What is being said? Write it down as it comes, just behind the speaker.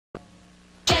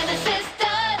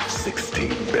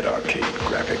16-bit arcade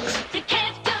graphics. You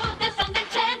can't do this on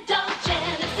Nintendo,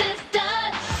 Genesis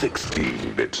does.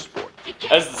 16-bit sport.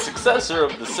 As the successor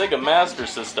of the Sega Master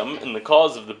System in the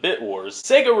cause of the Bit Wars,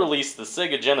 Sega released the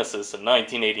Sega Genesis in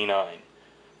 1989.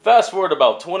 Fast forward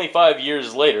about 25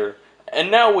 years later,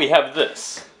 and now we have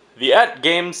this, the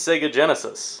at-game Sega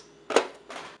Genesis.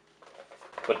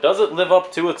 But does it live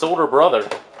up to its older brother?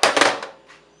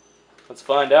 Let's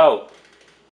find out.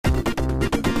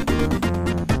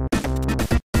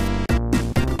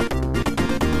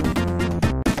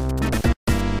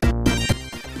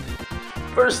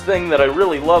 First thing that I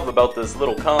really love about this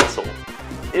little console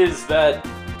is that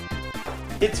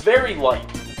it's very light,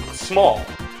 small.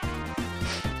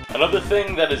 Another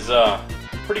thing that is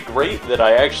pretty great that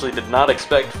I actually did not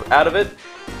expect out of it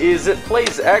is it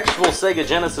plays actual Sega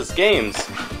Genesis games.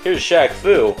 Here's Shaq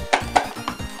Fu.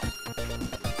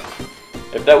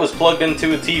 If that was plugged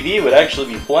into a TV, it would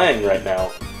actually be playing right now.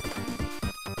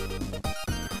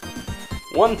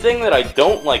 One thing that I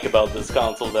don't like about this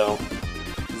console though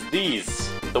is these.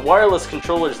 The wireless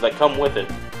controllers that come with it,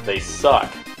 they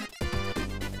suck.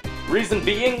 Reason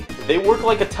being, they work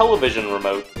like a television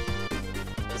remote.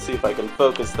 Let's see if I can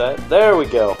focus that. There we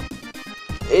go.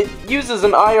 It uses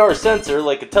an IR sensor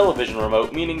like a television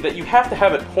remote, meaning that you have to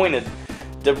have it pointed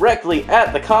directly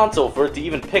at the console for it to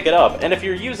even pick it up. And if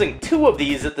you're using two of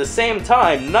these at the same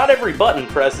time, not every button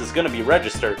press is going to be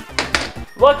registered.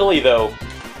 Luckily though,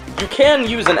 you can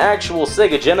use an actual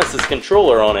Sega Genesis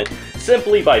controller on it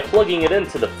simply by plugging it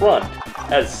into the front,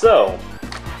 as so.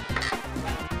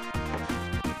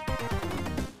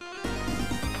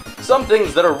 Some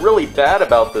things that are really bad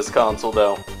about this console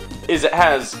though, is it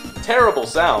has terrible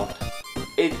sound.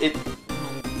 It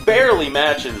barely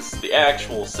matches the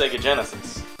actual Sega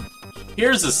Genesis.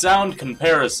 Here's a sound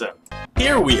comparison.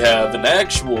 Here we have an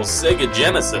actual Sega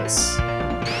Genesis.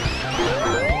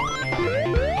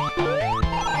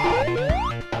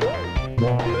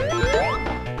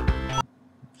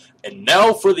 And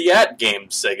now for the at-game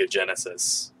Sega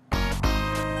Genesis.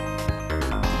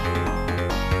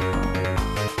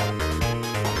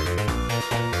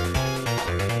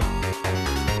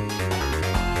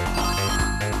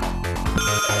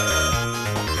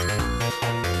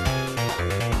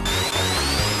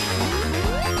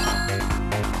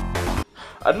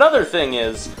 Another thing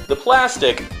is, the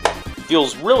plastic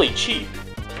feels really cheap.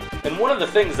 And one of the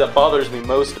things that bothers me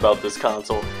most about this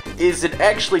console is it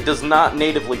actually does not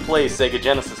natively play Sega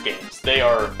Genesis games. They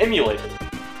are emulated,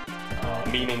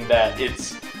 meaning that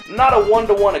it's not a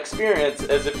one-to-one experience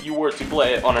as if you were to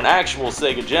play it on an actual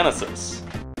Sega Genesis.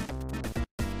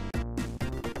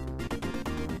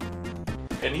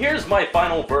 And here's my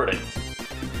final verdict.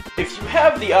 If you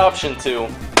have the option to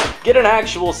get an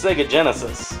actual Sega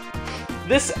Genesis,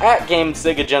 this at-game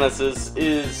Sega Genesis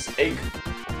is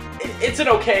it's an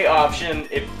okay option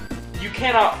if you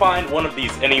cannot find one of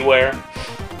these anywhere,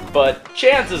 but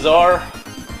chances are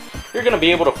you're going to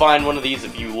be able to find one of these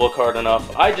if you look hard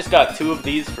enough. I just got two of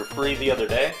these for free the other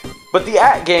day. But the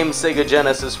at-game Sega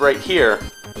Genesis right here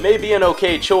may be an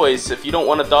okay choice if you don't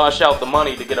want to dosh out the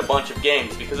money to get a bunch of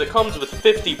games, because it comes with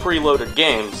 50 preloaded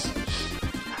games.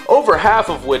 Over half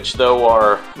of which, though,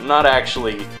 are not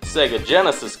actually Sega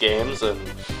Genesis games, and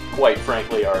quite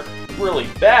frankly are really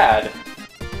bad.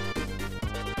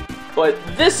 But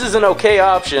this is an okay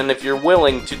option if you're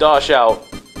willing to dosh out,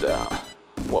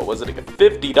 what was it again,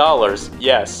 $50.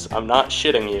 Yes, I'm not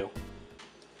shitting you.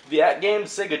 The at-game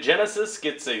Sega Genesis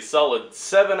gets a solid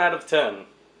 7 out of 10.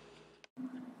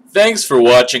 Thanks for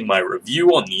watching my review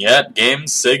on the at-game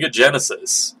Sega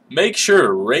Genesis. Make sure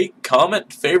to rate,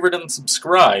 comment, favorite, and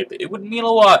subscribe. It would mean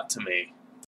a lot to me.